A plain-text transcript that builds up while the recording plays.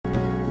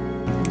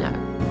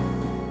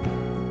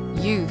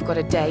you've got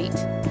a date,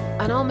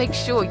 and I'll make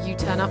sure you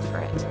turn up for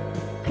it.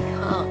 I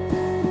can't.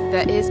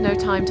 There is no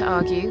time to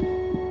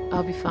argue.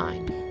 I'll be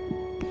fine.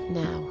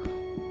 Now.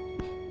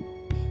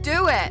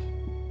 Do it!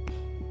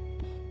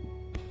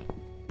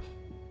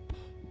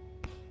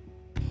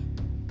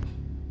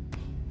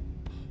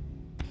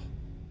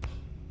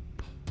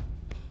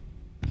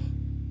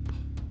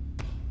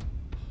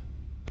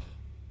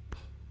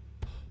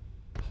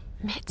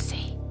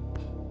 Mitzi,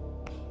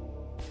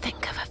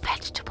 think of a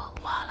vegetable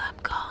while I'm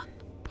gone.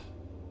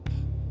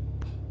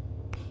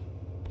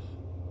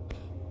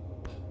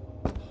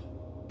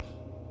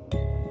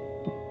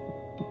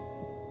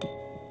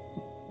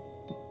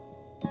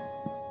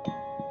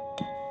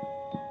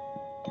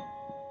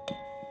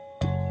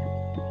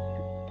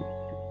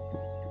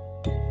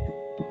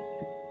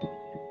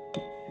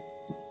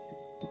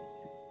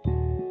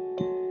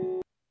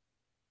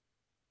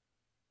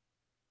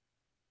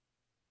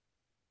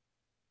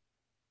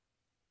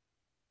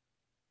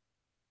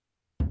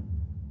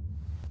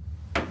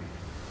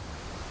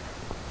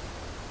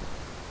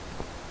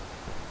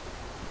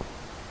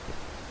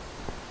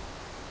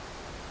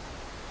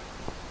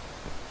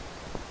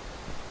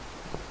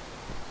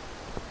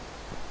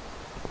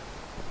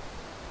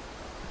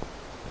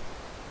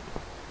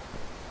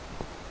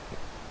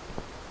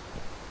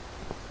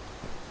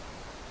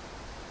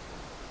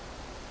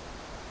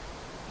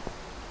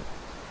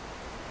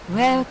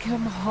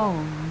 Welcome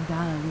home,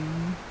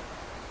 darling.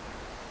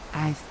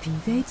 I've been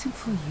waiting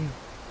for you.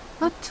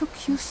 What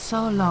took you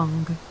so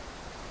long?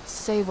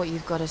 Say what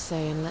you've got to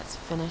say and let's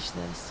finish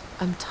this.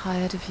 I'm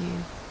tired of you.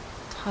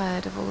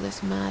 Tired of all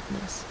this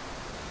madness.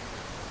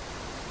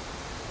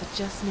 I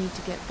just need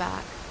to get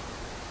back.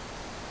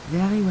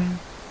 Very well.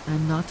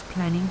 I'm not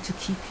planning to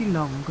keep you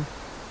long.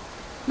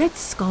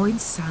 Let's go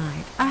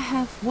inside. I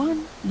have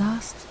one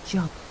last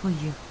job for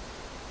you.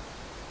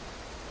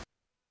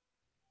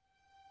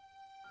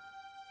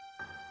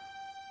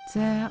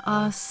 There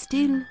are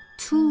still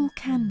 2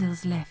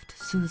 candles left,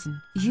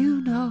 Susan. You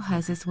know how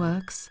this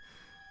works.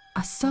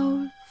 A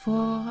soul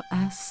for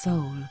a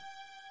soul.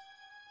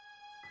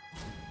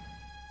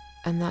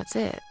 And that's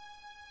it.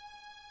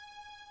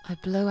 I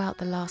blow out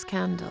the last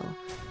candle,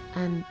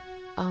 and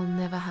I'll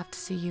never have to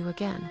see you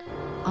again.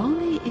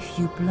 Only if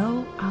you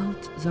blow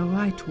out the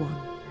right one.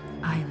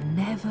 I'll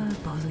never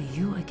bother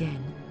you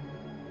again.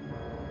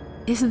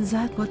 Isn't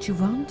that what you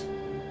want?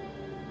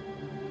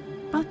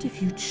 But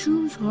if you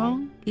choose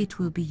wrong, it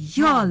will be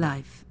your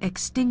life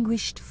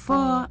extinguished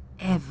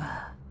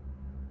forever.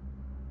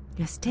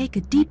 Just take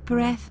a deep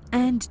breath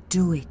and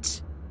do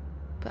it.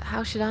 But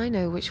how should I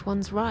know which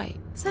one's right?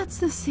 That's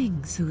the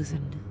thing,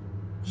 Susan.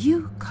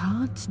 You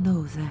can't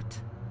know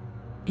that.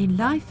 In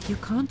life, you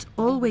can't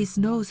always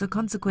know the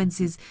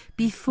consequences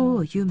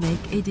before you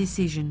make a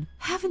decision.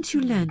 Haven't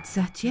you learned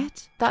that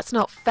yet? That's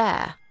not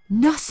fair.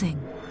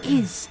 Nothing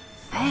is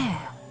fair.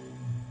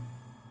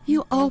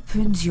 You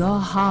opened your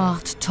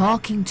heart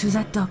talking to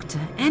that doctor,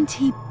 and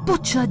he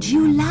butchered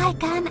you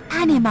like an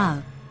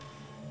animal.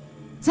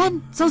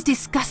 Then those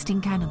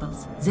disgusting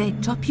cannibals,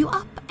 they'd chop you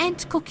up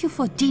and cook you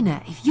for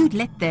dinner if you'd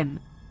let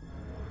them.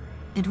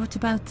 And what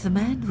about the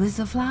man with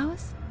the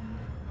flowers?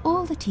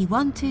 All that he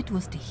wanted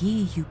was to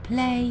hear you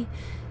play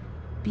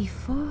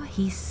before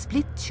he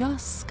split your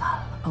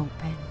skull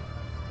open.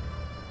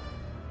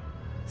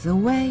 The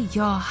way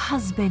your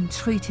husband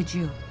treated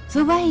you,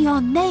 the way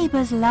your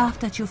neighbors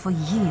laughed at you for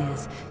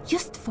years,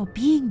 just for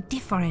being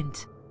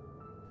different.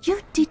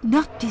 You did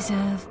not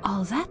deserve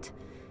all that,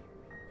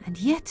 and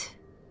yet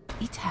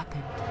it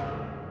happened.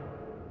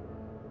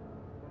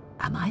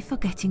 Am I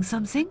forgetting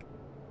something?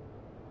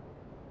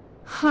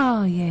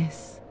 Oh,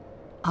 yes,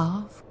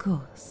 of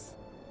course.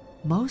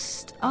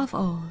 Most of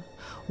all,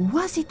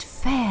 was it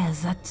fair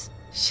that...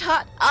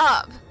 Shut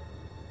up!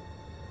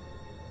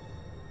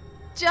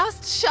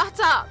 Just shut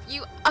up,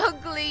 you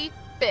ugly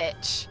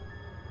bitch!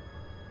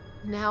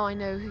 Now I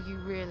know who you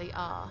really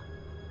are.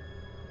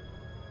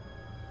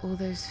 All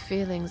those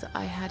feelings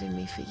I had in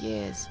me for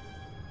years.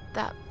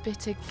 That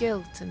bitter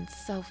guilt and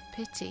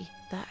self-pity.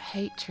 That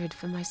hatred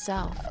for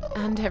myself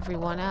and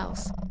everyone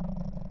else.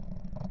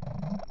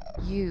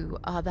 You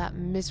are that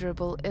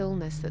miserable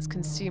illness that's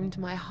consumed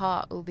my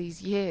heart all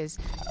these years.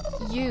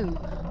 You,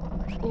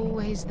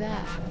 always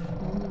there,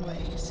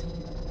 always.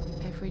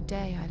 Every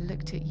day I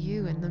looked at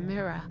you in the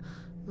mirror,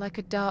 like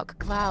a dark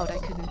cloud I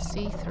couldn't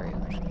see through.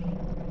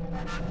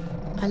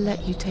 I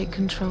let you take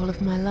control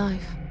of my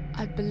life.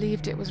 I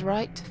believed it was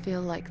right to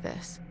feel like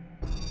this.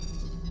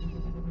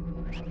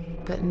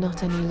 But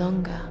not any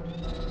longer.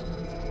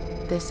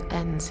 This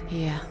ends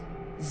here.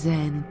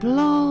 Then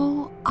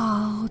blow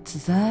out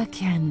the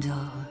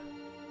candle.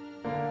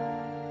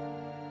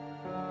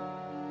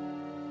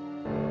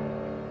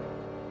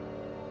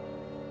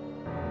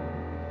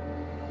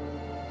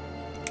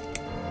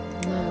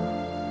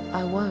 No,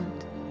 I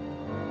won't.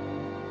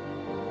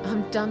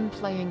 I'm done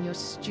playing your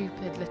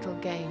stupid little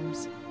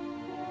games.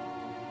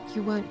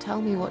 You won't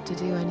tell me what to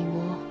do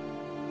anymore.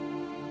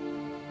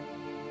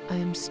 I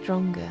am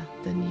stronger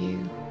than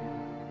you.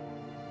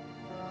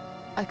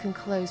 I can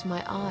close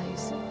my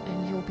eyes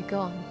and you'll be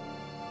gone.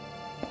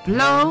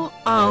 Blow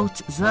out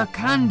the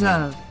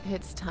candle.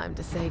 It's time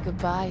to say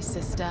goodbye,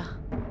 sister.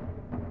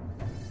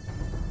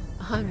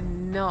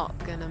 I'm not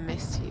gonna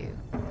miss you.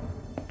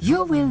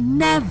 You will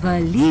never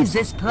leave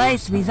this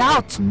place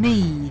without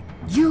me.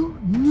 You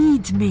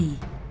need me.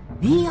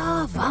 We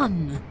are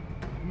one.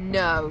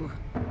 No.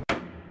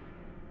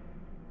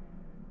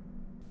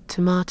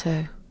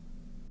 Tomato.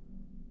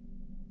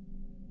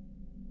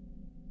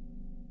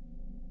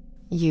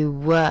 You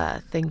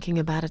were thinking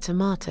about a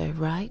tomato,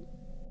 right?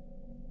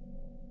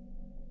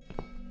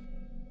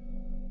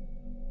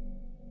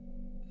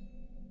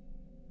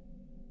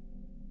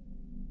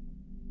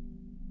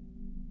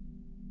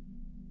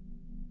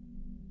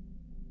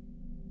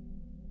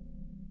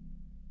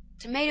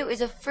 Tomato is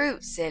a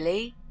fruit,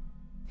 silly.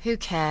 Who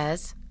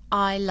cares?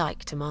 I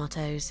like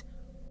tomatoes.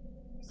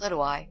 So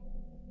do I.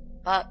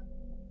 But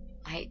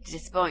I hate to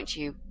disappoint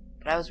you,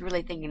 but I was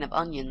really thinking of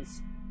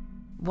onions.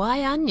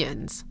 Why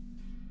onions?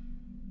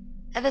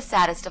 They're the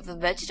saddest of the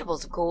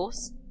vegetables, of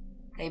course.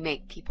 They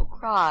make people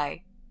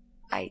cry.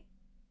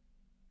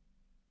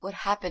 What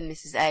happened,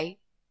 Mrs. A?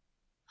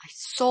 I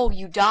saw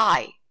you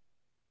die.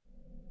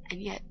 And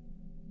yet,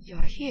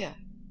 you're here.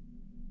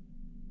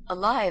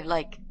 Alive,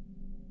 like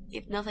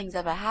if nothing's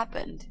ever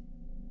happened.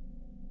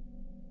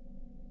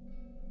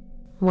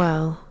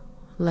 Well,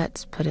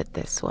 let's put it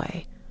this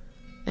way.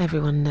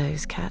 Everyone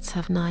knows cats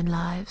have 9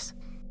 lives.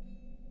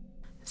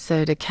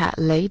 So do cat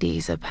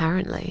ladies,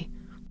 apparently.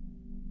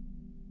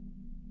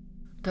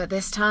 But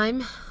this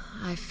time,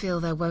 I feel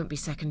there won't be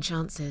second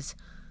chances.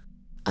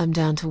 I'm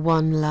down to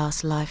 1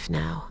 last life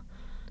now.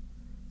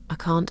 I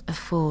can't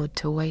afford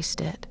to waste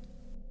it.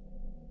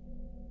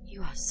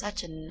 You are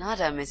such a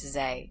nutter, Mrs.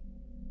 A.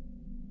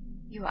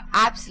 You are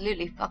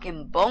absolutely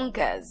fucking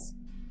bonkers.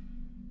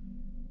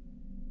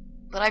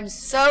 But I'm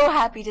so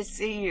happy to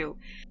see you.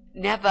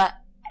 Never,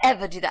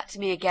 ever do that to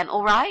me again,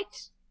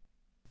 alright?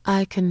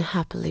 I can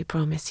happily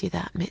promise you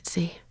that,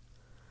 Mitzi.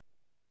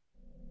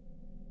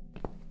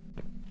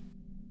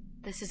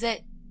 This is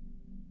it.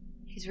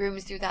 His room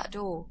is through that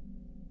door.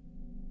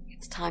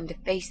 It's time to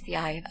face the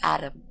eye of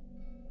Adam.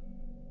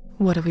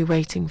 What are we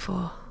waiting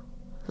for?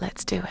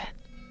 Let's do it.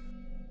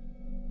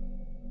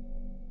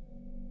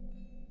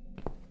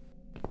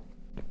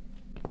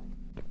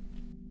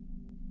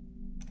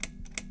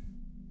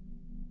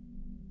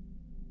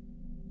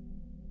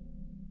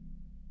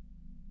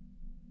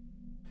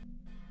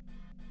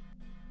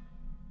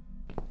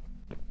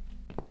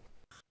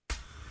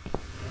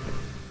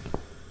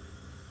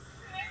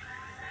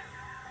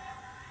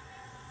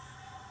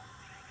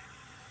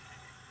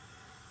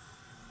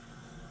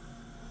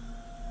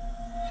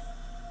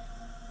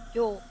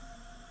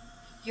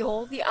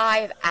 You're the eye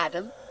of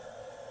Adam?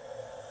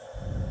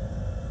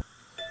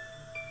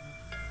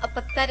 A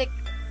pathetic,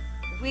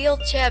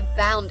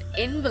 wheelchair-bound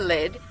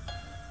invalid?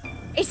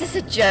 Is this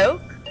a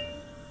joke?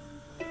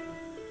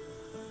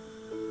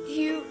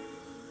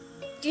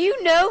 Do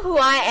you know who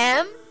I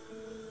am?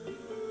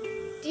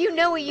 Do you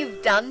know what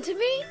you've done to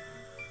me?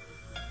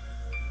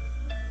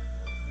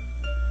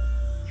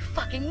 You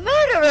fucking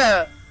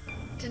murderer!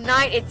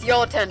 Tonight it's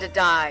your turn to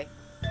die.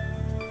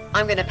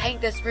 I'm gonna paint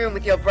this room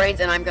with your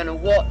brains and I'm gonna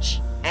watch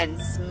and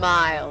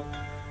smile.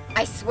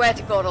 I swear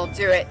to God I'll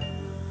do it.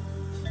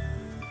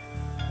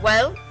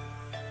 Well?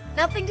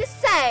 Nothing to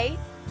say?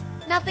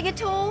 Nothing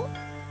at all?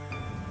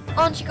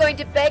 Aren't you going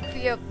to beg for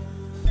your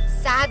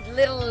sad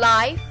little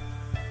life?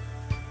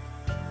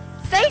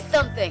 Say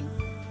something!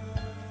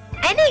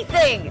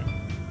 Anything!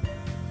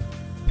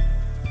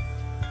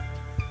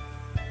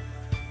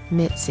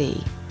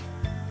 Mitzi,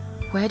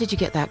 where did you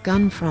get that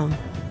gun from?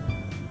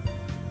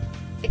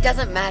 It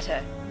doesn't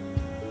matter.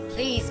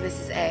 Please,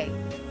 Mrs. A.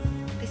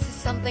 This is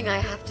something I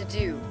have to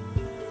do.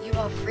 You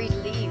are free to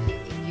leave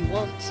if you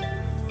want.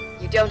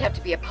 You don't have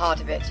to be a part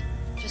of it.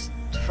 Just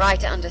try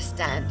to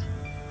understand.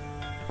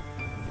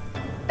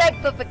 Beg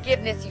for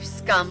forgiveness, you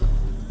scum.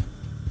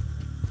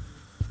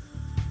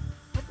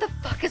 What the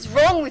fuck is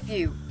wrong with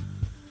you?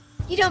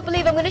 You don't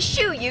believe I'm gonna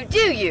shoot you,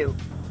 do you?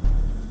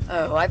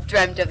 Oh, I've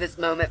dreamt of this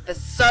moment for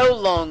so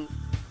long.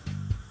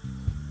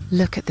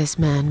 Look at this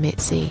man,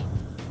 Mitzi.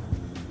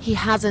 He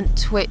hasn't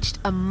twitched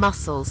a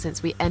muscle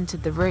since we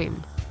entered the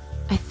room.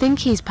 I think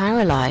he's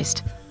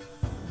paralyzed.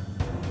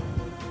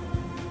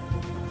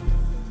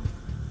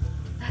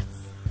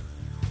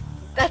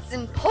 That's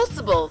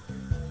impossible.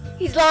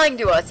 He's lying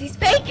to us. He's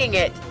faking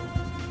it.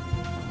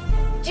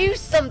 Do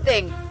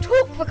something.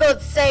 Talk, for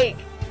God's sake.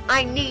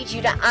 I need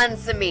you to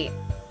answer me.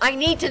 I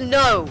need to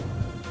know.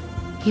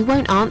 He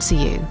won't answer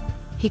you.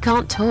 He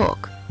can't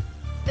talk.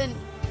 Then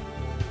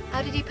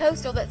how did he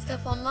post all that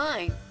stuff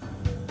online?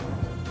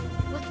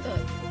 What the?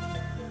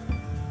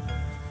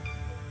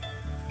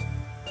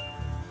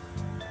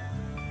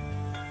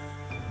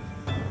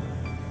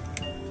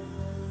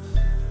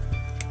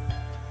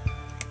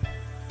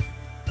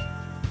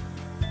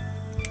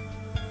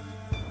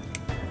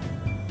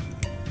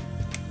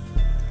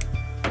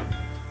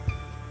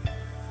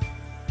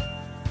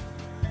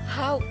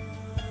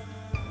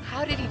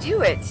 How did he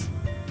do it?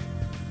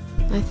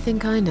 I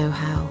think I know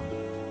how.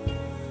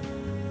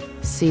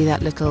 See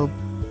that little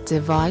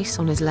device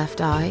on his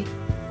left eye.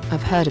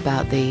 I've heard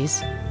about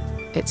these.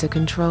 It's a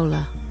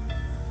controller.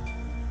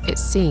 It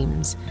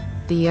seems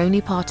the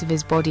only part of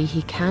his body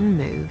he can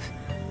move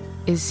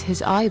is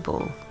his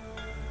eyeball.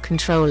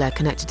 Controller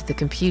connected to the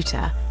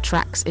computer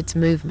tracks its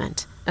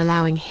movement,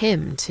 allowing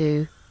him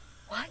to...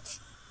 What?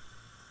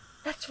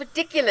 That's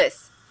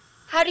ridiculous.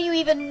 How do you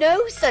even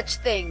know such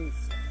things?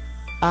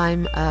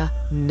 I'm a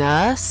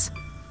nurse?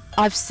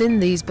 I've seen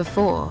these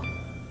before.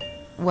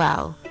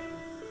 Well,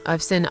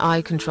 I've seen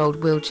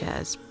eye-controlled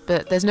wheelchairs,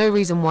 but there's no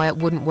reason why it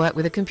wouldn't work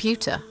with a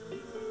computer.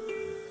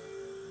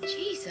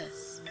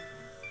 Jesus.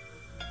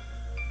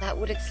 That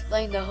would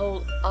explain the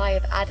whole Eye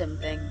of Adam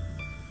thing.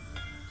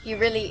 He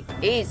really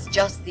is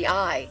just the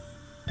eye.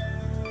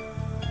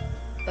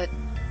 But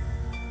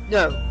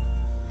no,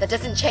 that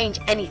doesn't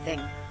change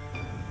anything.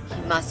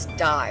 He must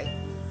die.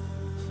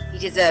 He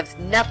deserves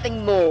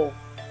nothing more.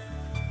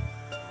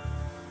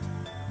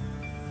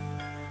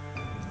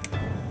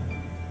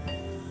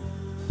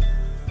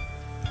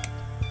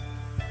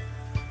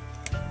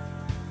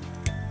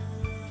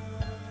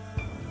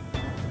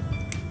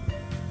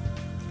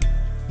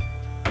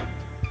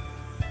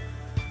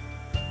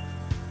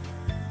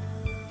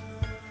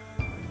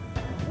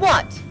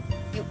 What?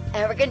 You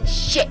arrogant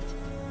shit!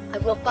 I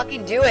will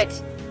fucking do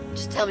it!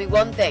 Just tell me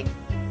one thing.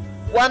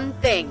 One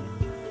thing.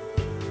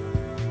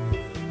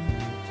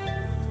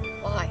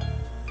 Why?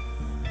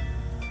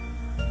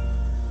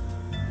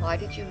 Why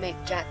did you make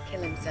Jack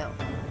kill himself?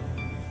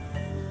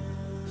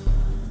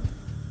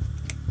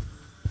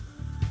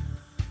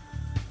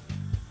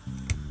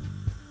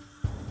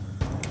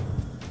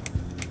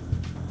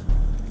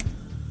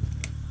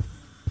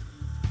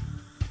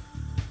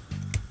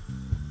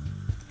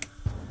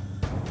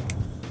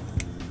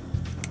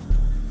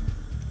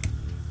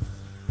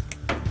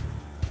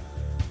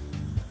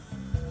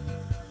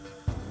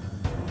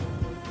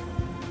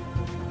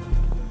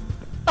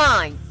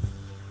 Fine.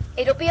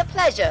 It'll be a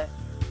pleasure.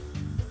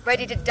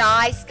 Ready to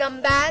die,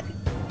 scumbag?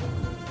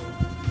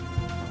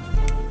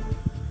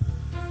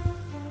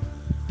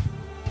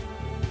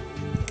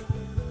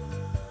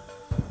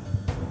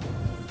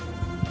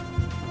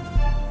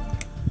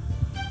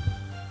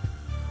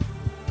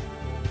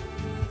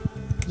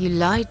 You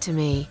lied to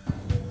me.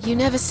 You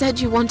never said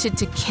you wanted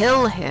to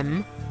kill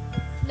him.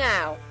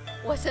 Now,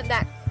 wasn't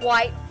that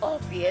quite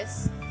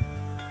obvious?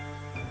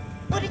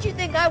 What did you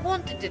think I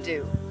wanted to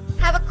do?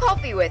 Have a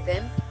coffee with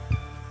him?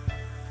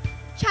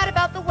 Chat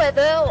about the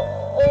weather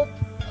or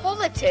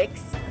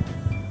politics?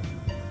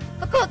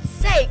 For God's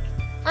sake,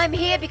 I'm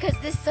here because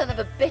this son of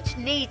a bitch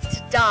needs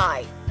to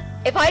die.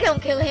 If I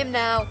don't kill him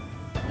now,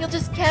 he'll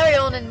just carry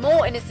on and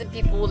more innocent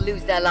people will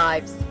lose their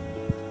lives.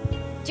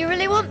 Do you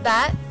really want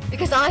that?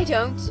 Because I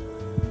don't.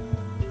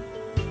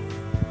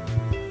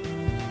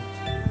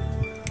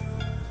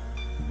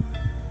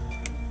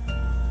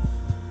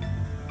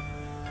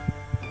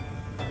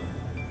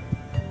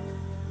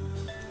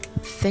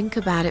 Think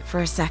about it for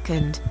a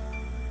second.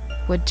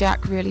 Would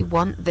Jack really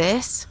want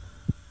this?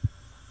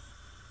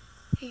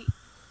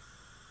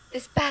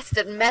 This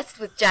bastard messed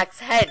with Jack's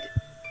head.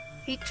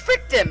 He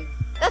tricked him.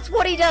 That's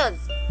what he does.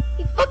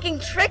 He fucking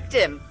tricked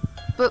him.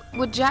 But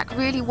would Jack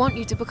really want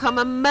you to become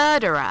a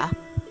murderer?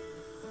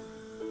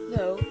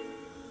 No,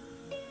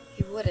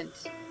 he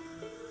wouldn't.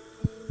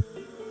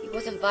 He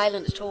wasn't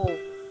violent at all.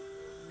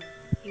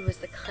 He was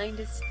the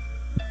kindest,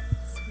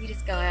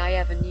 sweetest guy I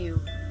ever knew.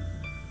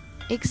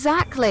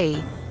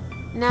 Exactly.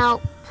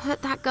 Now,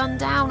 put that gun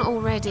down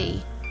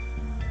already.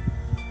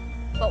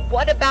 But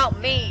what about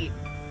me?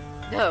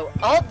 No,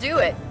 I'll do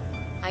it.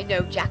 I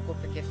know Jack will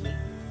forgive me.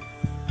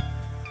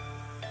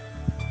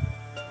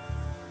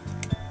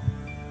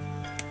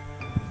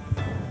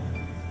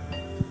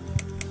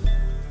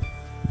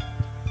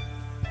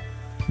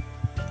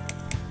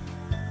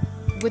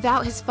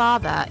 Without his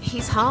father,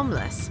 he's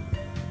harmless.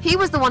 He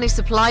was the one who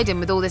supplied him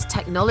with all this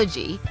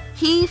technology.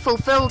 He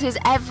fulfilled his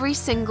every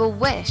single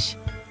wish.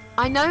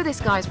 I know this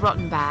guy's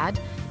rotten bad.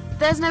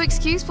 There's no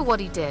excuse for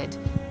what he did.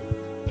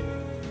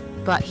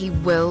 But he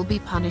will be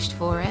punished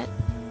for it.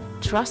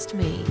 Trust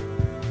me.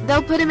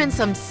 They'll put him in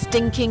some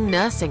stinking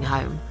nursing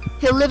home.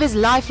 He'll live his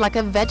life like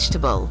a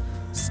vegetable.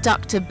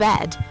 Stuck to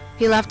bed,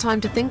 he'll have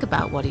time to think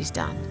about what he's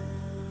done.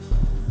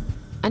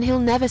 And he'll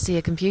never see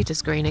a computer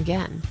screen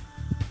again.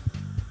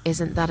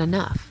 Isn't that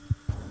enough?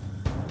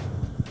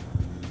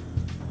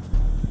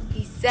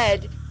 He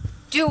said,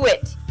 do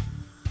it!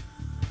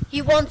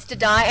 He wants to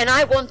die and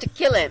I want to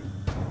kill him.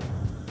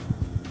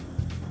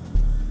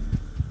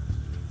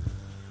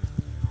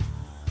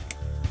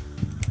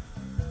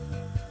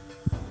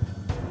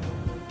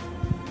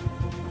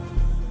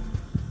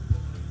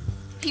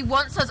 He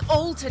wants us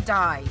all to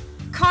die.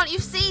 Can't you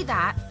see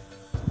that?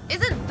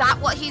 Isn't that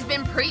what he's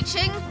been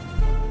preaching?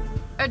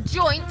 A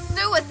joint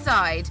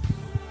suicide.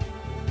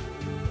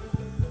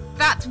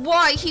 That's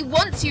why he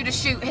wants you to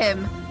shoot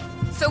him.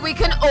 So we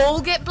can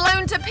all get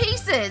blown to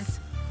pieces.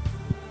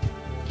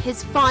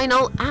 His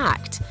final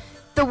act.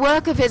 The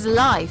work of his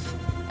life.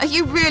 Are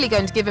you really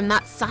going to give him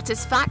that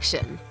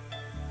satisfaction?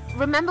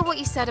 Remember what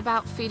you said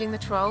about feeding the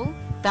troll?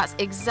 That's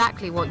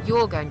exactly what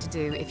you're going to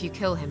do if you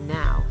kill him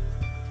now.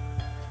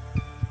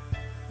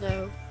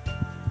 No.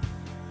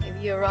 Maybe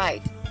you're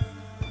right.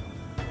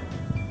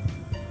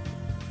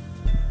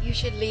 You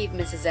should leave,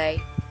 Mrs.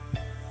 A.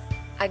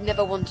 I'd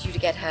never want you to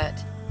get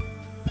hurt.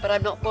 But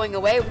I'm not going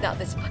away without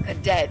this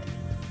fucker dead.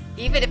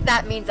 Even if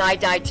that means I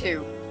die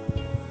too.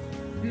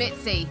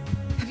 Mitzi,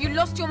 have you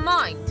lost your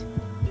mind?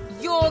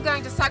 You're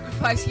going to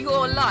sacrifice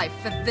your life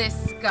for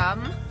this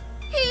scum?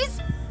 He's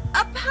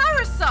a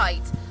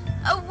parasite!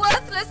 A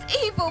worthless,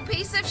 evil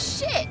piece of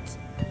shit!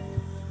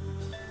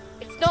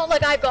 It's not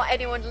like I've got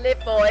anyone to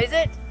live for, is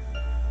it?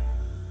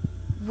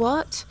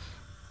 What?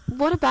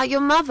 What about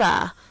your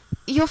mother?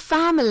 Your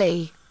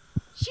family?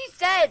 She's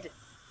dead!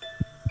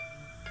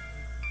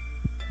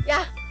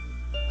 Yeah,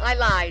 I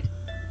lied.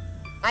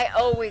 I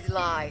always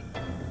lie.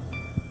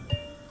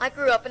 I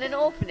grew up in an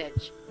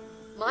orphanage.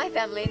 My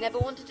family never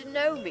wanted to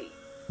know me.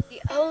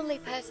 The only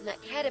person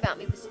that cared about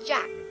me was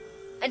Jack.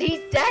 And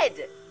he's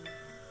dead!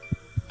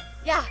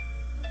 Yeah,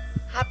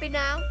 happy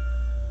now?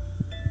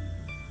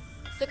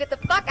 So get the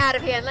fuck out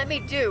of here and let me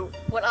do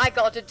what I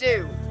got to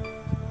do.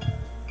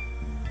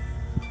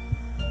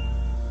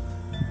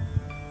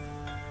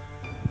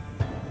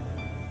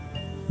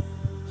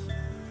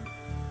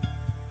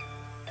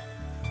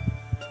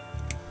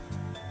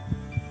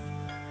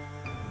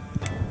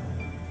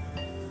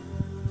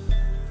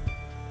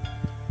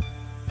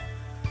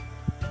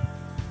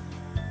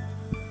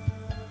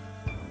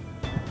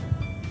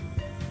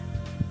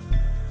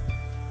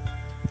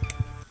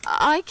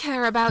 I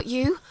care about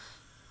you.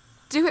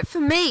 Do it for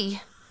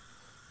me.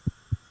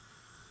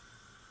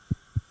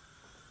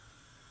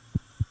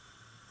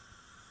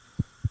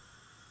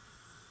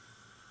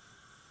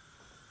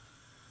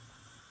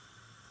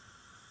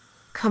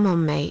 Come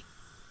on, mate.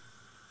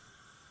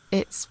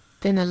 It's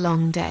been a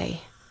long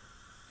day.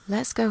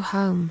 Let's go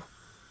home.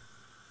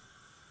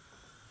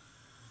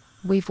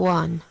 We've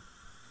won.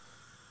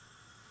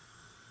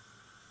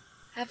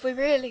 Have we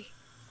really?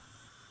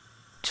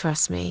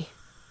 Trust me.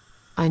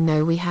 I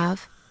know we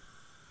have.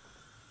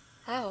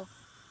 How?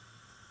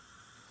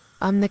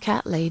 I'm the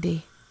cat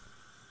lady.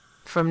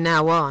 From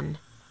now on,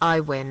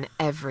 I win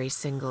every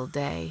single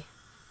day.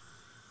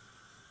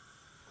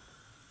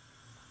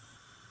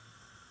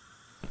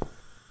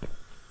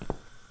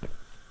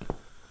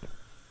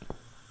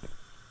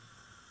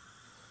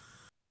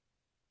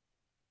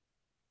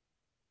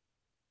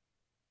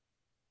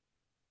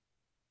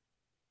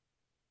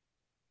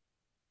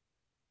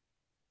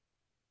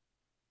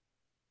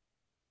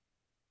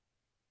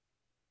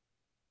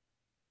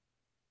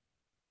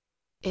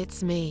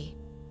 It's me,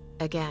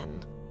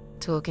 again,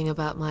 talking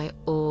about my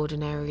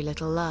ordinary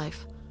little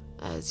life,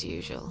 as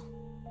usual.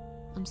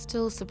 I'm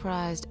still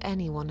surprised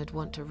anyone would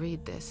want to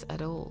read this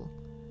at all.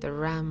 The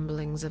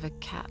ramblings of a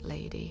cat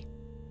lady.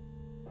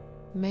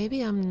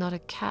 Maybe I'm not a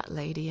cat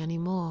lady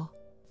anymore.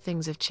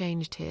 Things have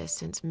changed here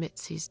since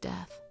Mitzi's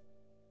death.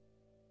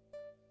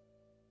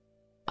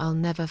 I'll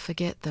never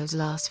forget those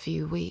last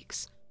few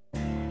weeks.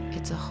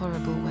 It's a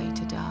horrible way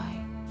to die.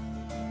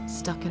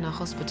 Stuck in a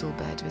hospital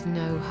bed with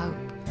no hope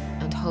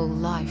and whole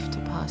life to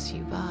pass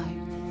you by.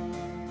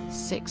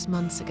 6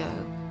 months ago,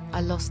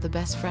 I lost the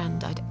best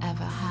friend I'd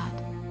ever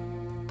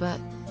had. But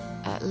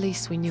at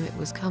least we knew it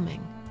was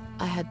coming.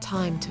 I had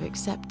time to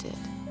accept it,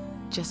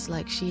 just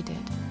like she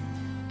did.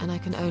 And I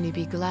can only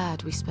be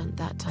glad we spent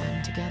that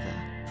time together.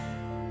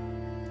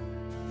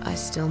 I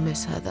still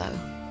miss her though,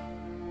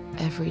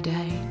 every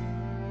day.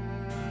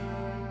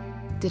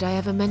 Did I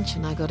ever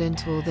mention I got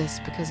into all this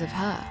because of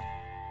her?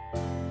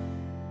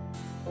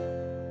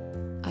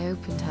 I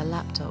opened her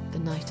laptop the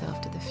night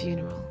after the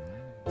funeral,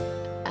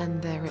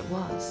 and there it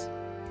was.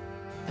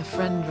 A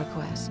friend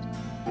request,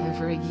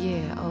 over a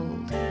year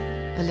old.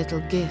 A little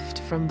gift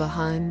from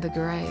behind the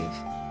grave.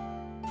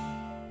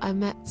 I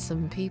met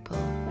some people.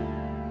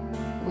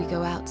 We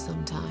go out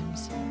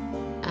sometimes,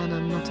 and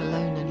I'm not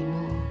alone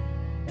anymore.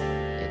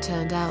 It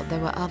turned out there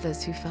were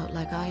others who felt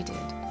like I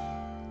did.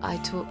 I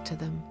talked to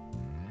them,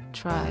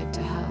 tried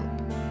to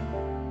help.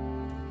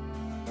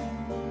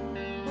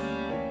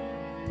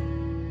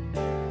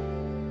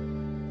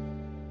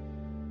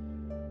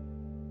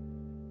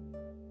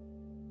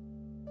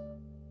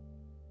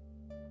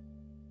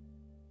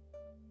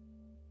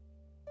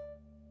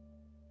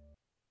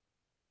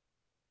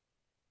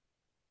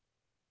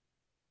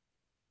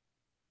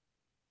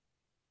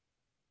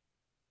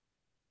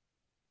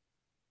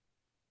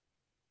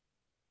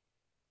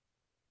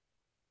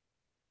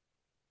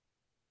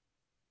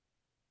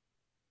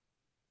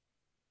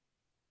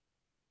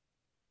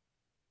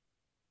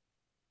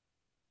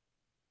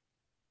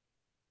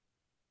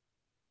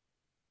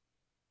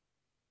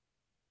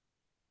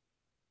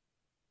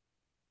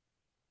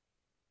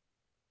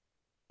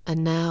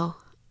 And now,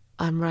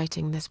 I'm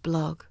writing this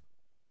blog.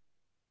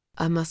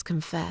 I must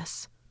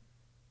confess,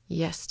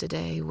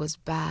 yesterday was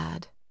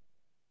bad.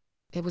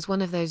 It was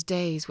one of those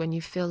days when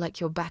you feel like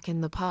you're back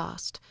in the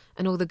past,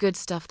 and all the good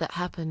stuff that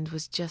happened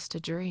was just a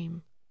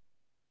dream.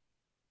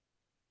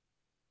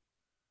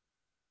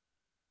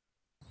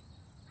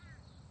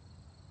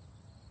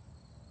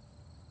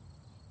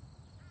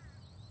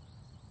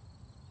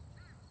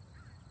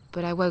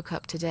 But I woke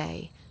up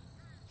today,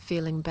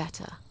 feeling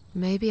better.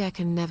 Maybe I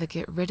can never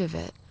get rid of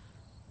it.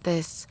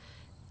 This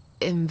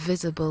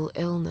invisible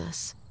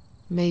illness.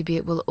 Maybe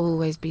it will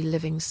always be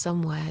living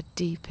somewhere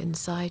deep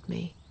inside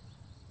me.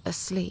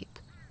 Asleep.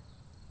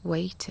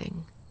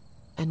 Waiting.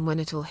 And when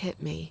it'll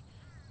hit me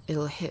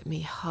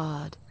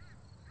hard.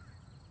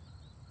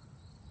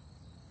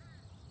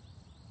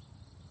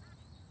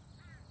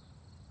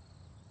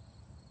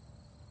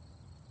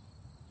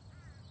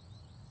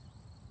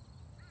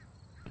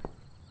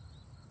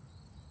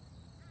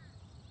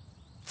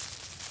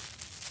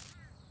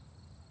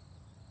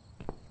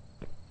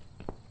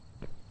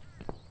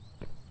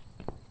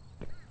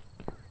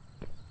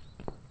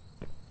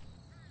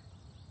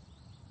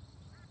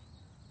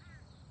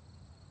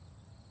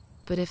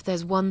 But if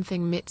there's one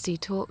thing Mitzi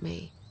taught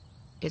me,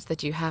 it's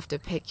that you have to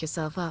pick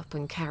yourself up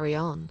and carry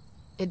on.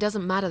 It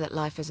doesn't matter that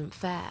life isn't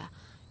fair.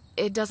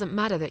 It doesn't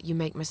matter that you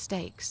make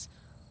mistakes.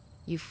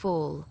 You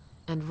fall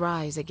and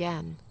rise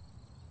again.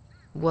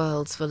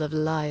 Worlds full of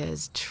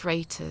liars,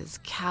 traitors,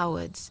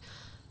 cowards.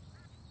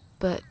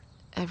 But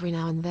every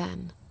now and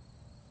then,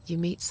 you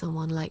meet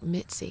someone like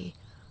Mitzi,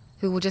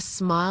 who will just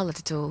smile at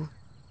it all.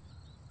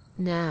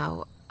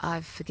 Now,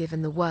 I've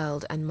forgiven the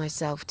world and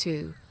myself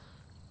too.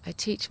 I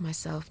teach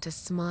myself to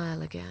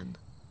smile again.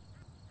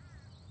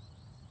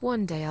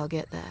 One day I'll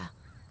get there.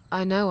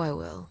 I know I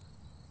will.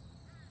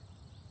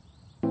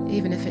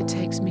 Even if it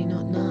takes me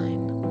not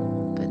 9.